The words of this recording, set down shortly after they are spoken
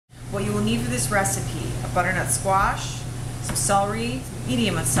What you will need for this recipe: a butternut squash, some celery,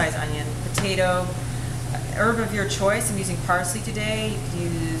 medium-sized onion, potato, herb of your choice. I'm using parsley today. You could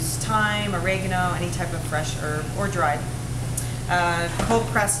use thyme, oregano, any type of fresh herb, or dried. Cold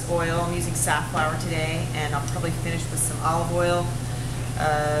pressed oil. I'm using safflower today, and I'll probably finish with some olive oil.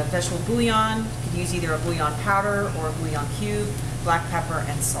 Vegetable bouillon. You could use either a bouillon powder or a bouillon cube. Black pepper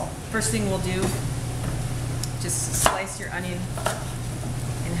and salt. First thing we'll do, just slice your onion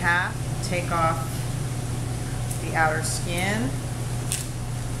in half. Take off the outer skin.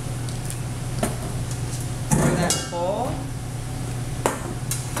 Pour that in a bowl.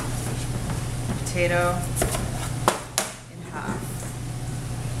 Potato in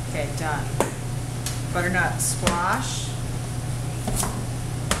half. Okay, done. Butternut squash.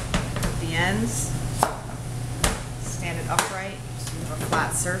 At the ends. Stand it upright so you have a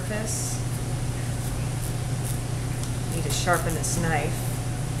flat surface. You need to sharpen this knife.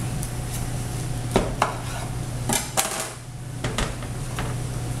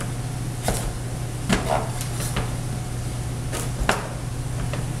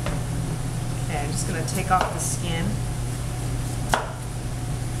 I'm just going to take off the skin,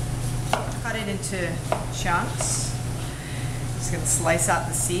 cut it into chunks. Just going to slice out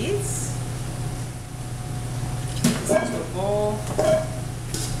the seeds. Put this into a bowl,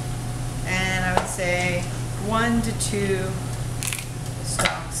 and I would say 1 to 2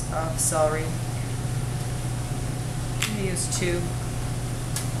 stalks of celery. I'm going to use 2.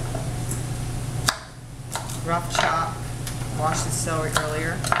 Rough chop. Wash the celery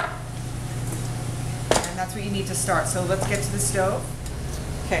earlier. That's what you need to start. So let's get to the stove.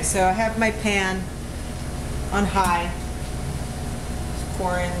 Okay, so I have my pan on high. Just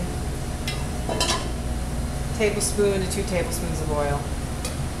pour in a tablespoon to 2 tablespoons of oil.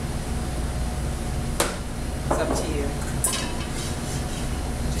 It's up to you.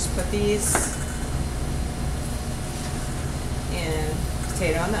 Just put these in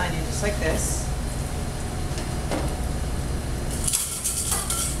potato and the onion, just like this.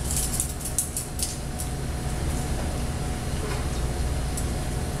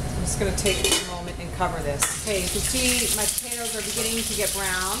 I'm just going to take a moment and cover this. Okay, you can see my potatoes are beginning to get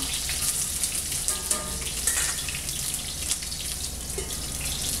brown.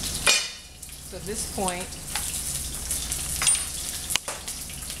 So at this point,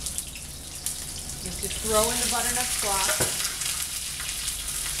 you just throw in the butternut squash,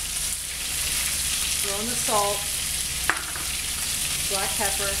 throw in the salt, black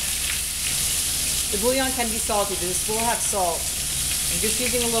pepper. The bouillon can be salty, but this will have salt. I'm just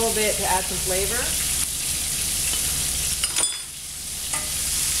using a little bit to add some flavor.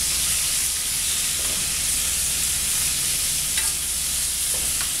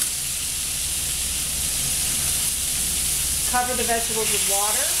 Cover the vegetables with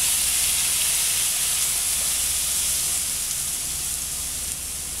water.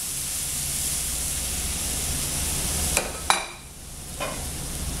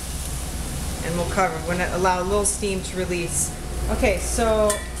 And we'll cover. We're going to allow a little steam to release. Okay, so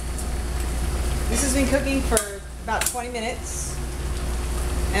this has been cooking for about 20 minutes,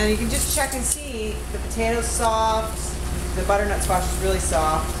 and you can just check and see the potatoes soft, the butternut squash is really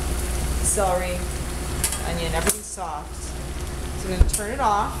soft, the celery, the onion, everything's soft. So I'm going to turn it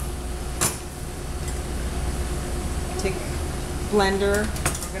off, take a blender,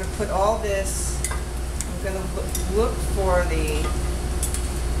 I'm going to put all this, I'm going to look for the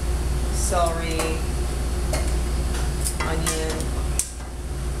celery, onion,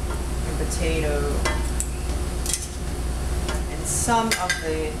 and potato, and some of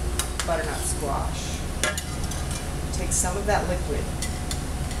the butternut squash. Take some of that liquid.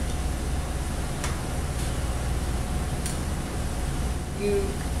 You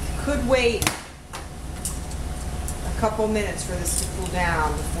could wait a couple minutes for this to cool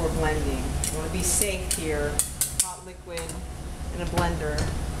down before blending. You want to be safe here. Hot liquid in a blender.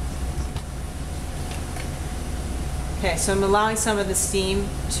 Okay, so I'm allowing some of the steam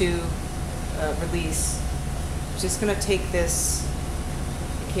to release. I'm just going to take this,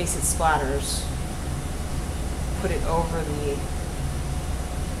 in case it splatters, put it over the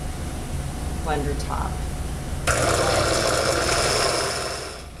blender top.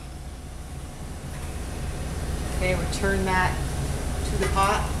 Okay, return that to the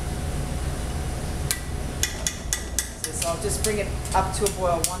pot. So I'll just bring it up to a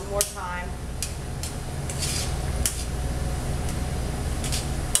boil one more time.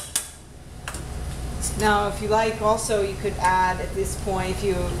 Now, if you like, also you could add at this point,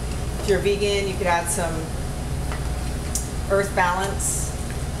 if you're vegan, you could add some Earth Balance,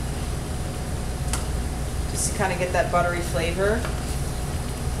 just to kind of get that buttery flavor.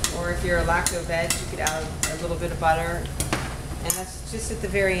 Or if you're a lacto-veg, you could add a little bit of butter. And that's just at the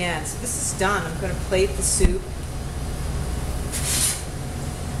very end. So this is done. I'm going to plate the soup.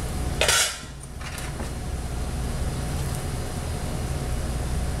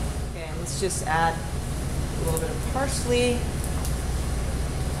 Okay, and let's just add a little bit of parsley.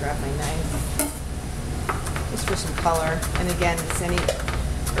 Grab my knife. Just for some color. And again, it's any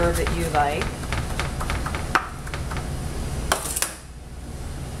herb that you like.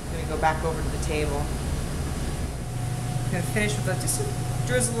 I'm going to go back over to the table. I'm going to finish with just a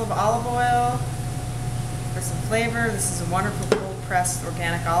drizzle of olive oil for some flavor. This is a wonderful cold pressed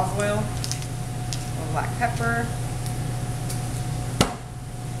organic olive oil. A little black pepper.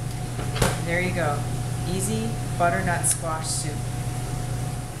 And there you go. Easy butternut squash soup.